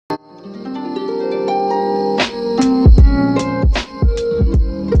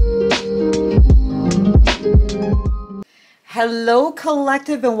Hello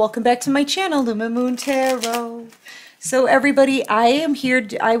collective and welcome back to my channel, Luma Moon Tarot. So everybody, I am here,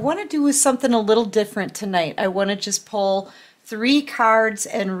 I want to do something a little different tonight. I want to just pull 3 cards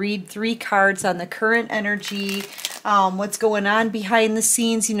and read 3 cards on the current energy, what's going on behind the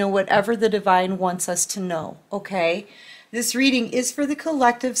scenes, you know, whatever the divine wants us to know, okay? This reading is for the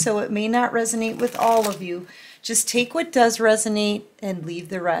collective, so it may not resonate with all of you. Just take what does resonate and leave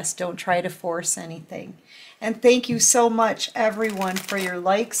the rest. Don't try to force anything. And thank you so much, everyone, for your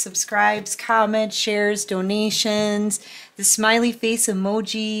likes, subscribes, comments, shares, donations, the smiley face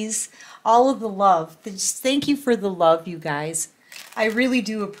emojis, all of the love. Just thank you for the love, you guys. I really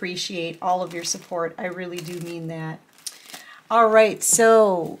do appreciate all of your support. I really do mean that. All right,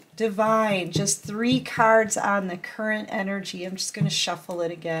 so Divine, just 3 cards on the current energy. I'm just going to shuffle it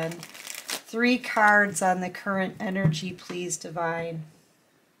again. 3 cards on the current energy, please, Divine.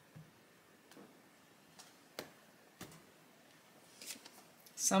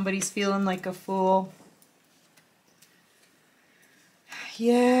 Somebody's feeling like a fool.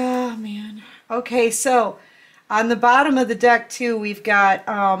 Yeah, man. Okay, so on the bottom of the deck, too, we've got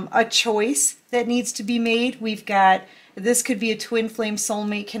a choice that needs to be made. We've got, this could be a twin flame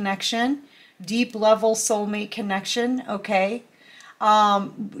soulmate connection, deep level soulmate connection, okay?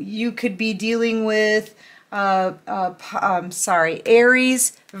 You could be dealing with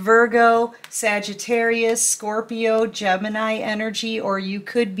Aries, Virgo, Sagittarius, Scorpio, Gemini energy, or you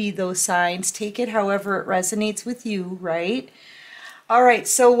could be those signs. Take it however it resonates with you, right? All right,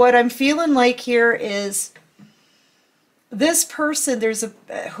 so what I'm feeling like here is this person, there's a,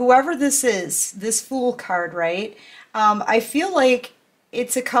 whoever this is, this Fool card, right? I feel like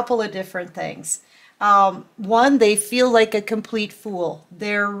it's a couple of different things. One, they feel like a complete fool.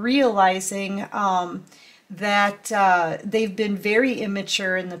 They're realizing that they've been very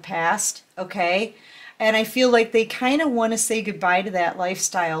immature in the past, okay? And I feel like they kind of want to say goodbye to that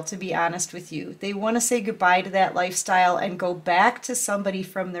lifestyle, to be honest with you. They want to say goodbye to that lifestyle and go back to somebody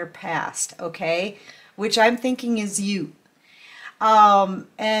from their past, okay? Which I'm thinking is you.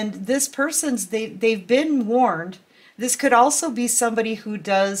 And this person's, they've been warned. This could also be somebody who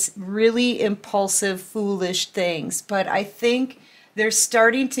does really impulsive, foolish things. But I think they're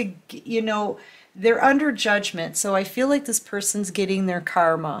starting to, you know, they're under judgment. So I feel like this person's getting their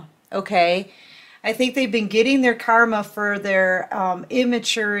karma, okay? I think they've been getting their karma for their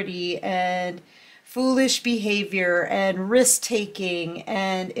immaturity and foolish behavior and risk-taking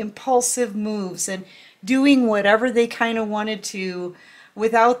and impulsive moves and doing whatever they kind of wanted to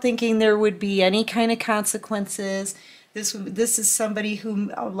without thinking there would be any kind of consequences. This is somebody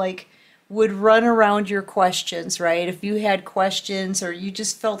who like would run around your questions, right? If you had questions or you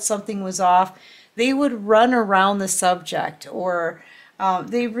just felt something was off, they would run around the subject, or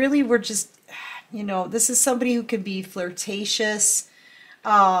they really were just, you know, this is somebody who can be flirtatious,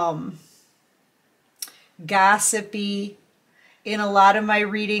 gossipy. In a lot of my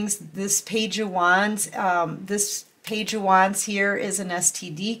readings, this Page of Wands, here is an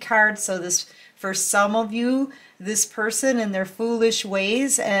STD card. So this, for some of you, this person and their foolish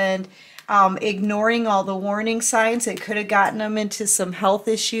ways and ignoring all the warning signs, it could have gotten them into some health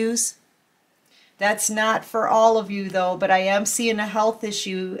issues. That's not for all of you though, but I am seeing a health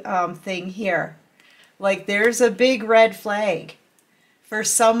issue thing here. Like there's a big red flag for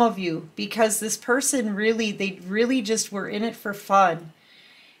some of you, because this person really, they really just were in it for fun.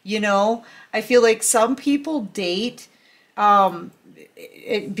 You know, I feel like some people date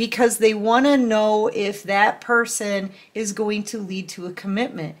because they want to know if that person is going to lead to a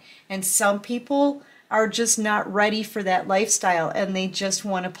commitment. And some people are just not ready for that lifestyle and they just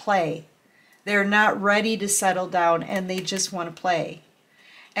want to play. They're not ready to settle down and they just want to play.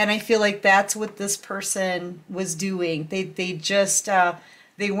 And I feel like that's what this person was doing. They just,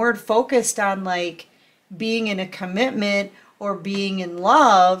 they weren't focused on like being in a commitment or being in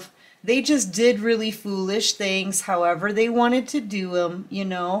love. They just did really foolish things however they wanted to do them, you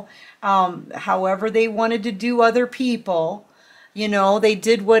know, however they wanted to do other people, you know, they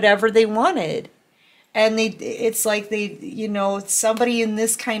did whatever they wanted. And it's like they, you know, somebody in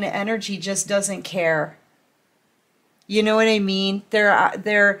this kind of energy just doesn't care. You know what I mean?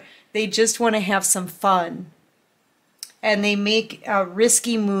 They just want to have some fun. And they make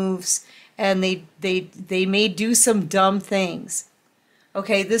risky moves, and they may do some dumb things.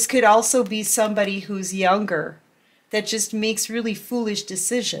 Okay, this could also be somebody who's younger that just makes really foolish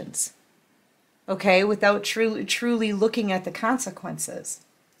decisions. Okay, without truly looking at the consequences.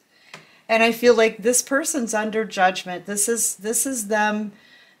 And I feel like this person's under judgment. This is them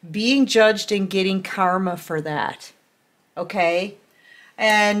being judged and getting karma for that. Okay?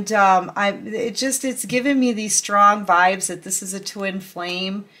 And it's giving me these strong vibes that this is a twin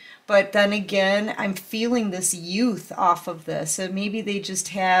flame. But then again, I'm feeling this youth off of this. So maybe they just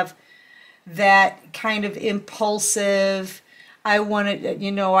have that kind of impulsive, I want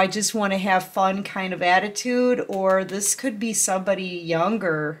to, I just want to have fun kind of attitude. Or this could be somebody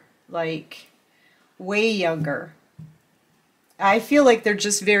younger, like way younger. I feel like they're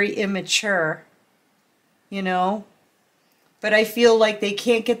just very immature, you know? But I feel like they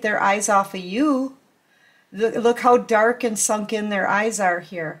can't get their eyes off of you. Look how dark and sunk in their eyes are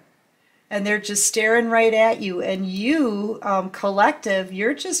here. And they're just staring right at you. And you, collective,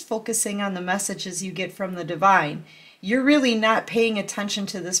 you're just focusing on the messages you get from the divine. You're really not paying attention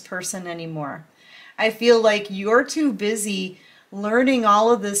to this person anymore. I feel like you're too busy learning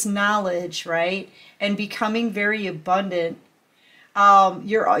all of this knowledge, right? And becoming very abundant.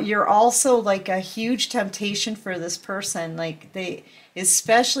 You're also like a huge temptation for this person. Like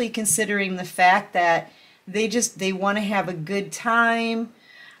especially considering the fact that they want to have a good time.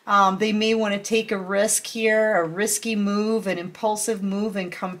 They may want to take a risk here, a risky move, an impulsive move,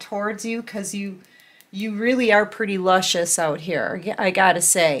 and come towards you because you really are pretty luscious out here. I gotta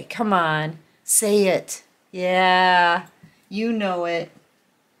say, come on, say it. Yeah, you know it.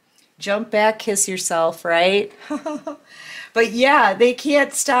 Jump back, kiss yourself, right? But yeah, they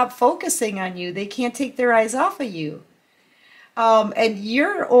can't stop focusing on you. They can't take their eyes off of you. And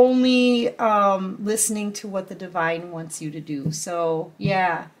you're only listening to what the divine wants you to do. So,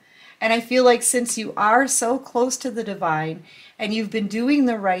 yeah. And I feel like since you are so close to the divine and you've been doing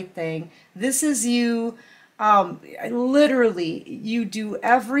the right thing, this is you, literally, you do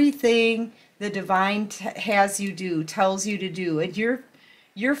everything the divine has you do, tells you to do. And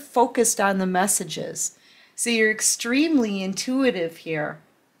you're focused on the messages. So you're extremely intuitive here.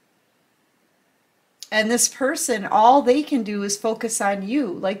 And this person, all they can do is focus on you.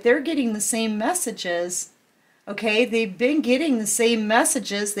 Like they're getting the same messages. Okay, they've been getting the same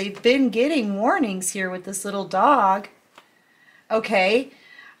messages. They've been getting warnings here with this little dog. Okay,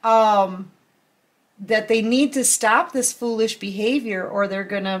 that they need to stop this foolish behavior or they're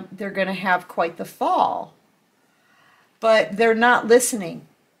gonna have quite the fall. But they're not listening.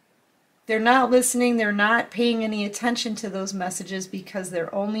 They're not listening, they're not paying any attention to those messages because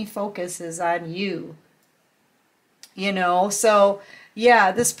their only focus is on you. So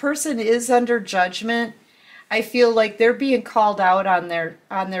yeah, this person is under judgment. I feel like they're being called out on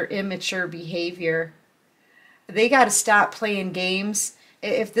their immature behavior. They got to stop playing games.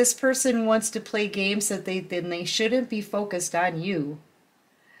 If this person wants to play games, then they shouldn't be focused on you.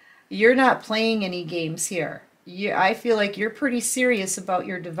 You're not playing any games here. I feel like you're pretty serious about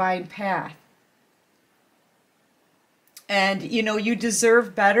your divine path. And, you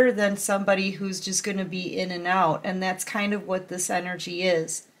deserve better than somebody who's just going to be in and out. And that's kind of what this energy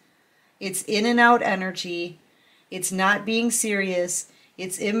is. It's in and out energy. It's not being serious.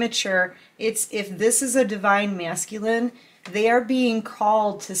 It's immature. If this is a divine masculine, they are being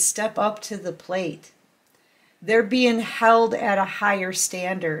called to step up to the plate. They're being held at a higher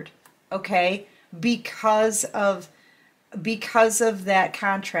standard, okay? Because of that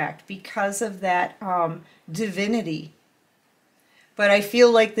contract, because of that divinity. But I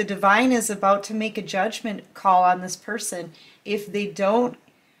feel like the divine is about to make a judgment call on this person if they don't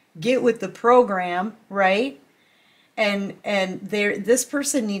get with the program, right? And this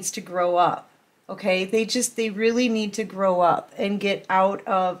person needs to grow up, okay? They really need to grow up and get out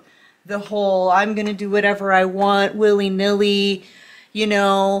of the whole I'm going to do whatever I want willy-nilly,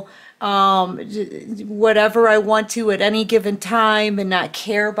 whatever I want to at any given time and not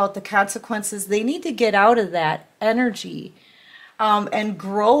care about the consequences. They need to get out of that energy and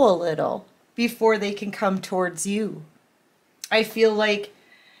grow a little before they can come towards you. I feel like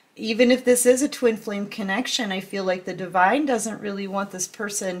even if this is a twin flame connection, I feel like the divine doesn't really want this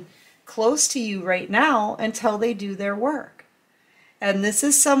person close to you right now until they do their work. And this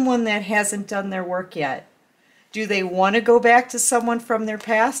is someone that hasn't done their work yet. Do they want to go back to someone from their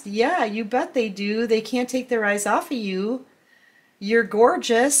past? Yeah, you bet they do. They can't take their eyes off of you. You're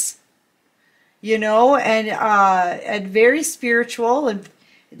gorgeous, and very spiritual and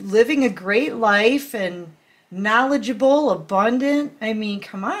living a great life and knowledgeable, abundant. I mean,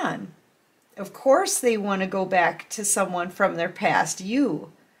 come on. Of course they want to go back to someone from their past,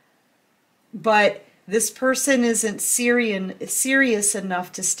 you. But this person isn't serious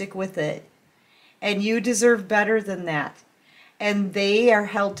enough to stick with it. And you deserve better than that. And they are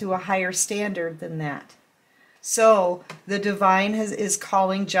held to a higher standard than that. So the divine is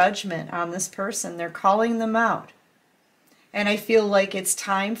calling judgment on this person. They're calling them out. And I feel like it's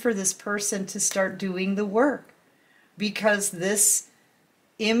time for this person to start doing the work. Because this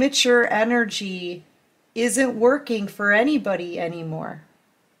immature energy isn't working for anybody anymore.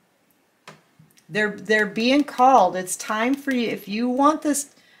 They're being called. It's time for you. If you want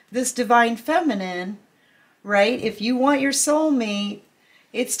this divine feminine, right? If you want your soulmate,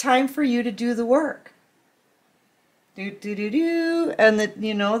 it's time for you to do the work. Do do do do, and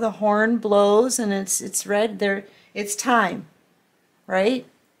the horn blows and it's red. There, it's time, right?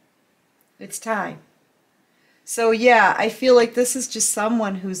 It's time. So yeah, I feel like this is just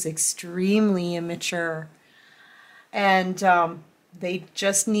someone who's extremely immature, and they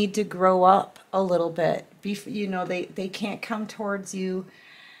just need to grow up a little bit. They can't come towards you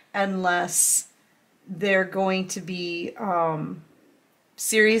unless they're going to be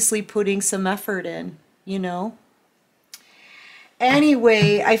seriously putting some effort in,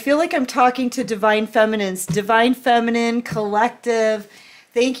 Anyway, I feel like I'm talking to Divine Feminines. Divine Feminine Collective,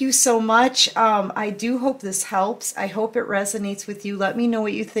 thank you so much. I do hope this helps. I hope it resonates with you. Let me know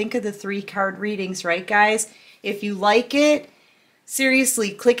what you think of the 3-card readings, right, guys? If you like it, seriously,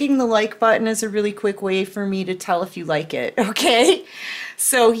 clicking the like button is a really quick way for me to tell if you like it, okay?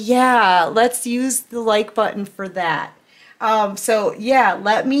 So yeah, let's use the like button for that. So yeah,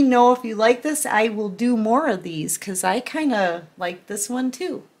 let me know if you like this. I will do more of these because I kind of like this one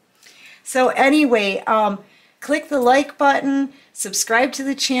too. So anyway, click the like button, subscribe to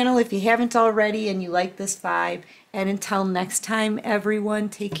the channel if you haven't already and you like this vibe. And until next time, everyone,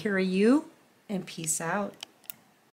 take care of you and peace out.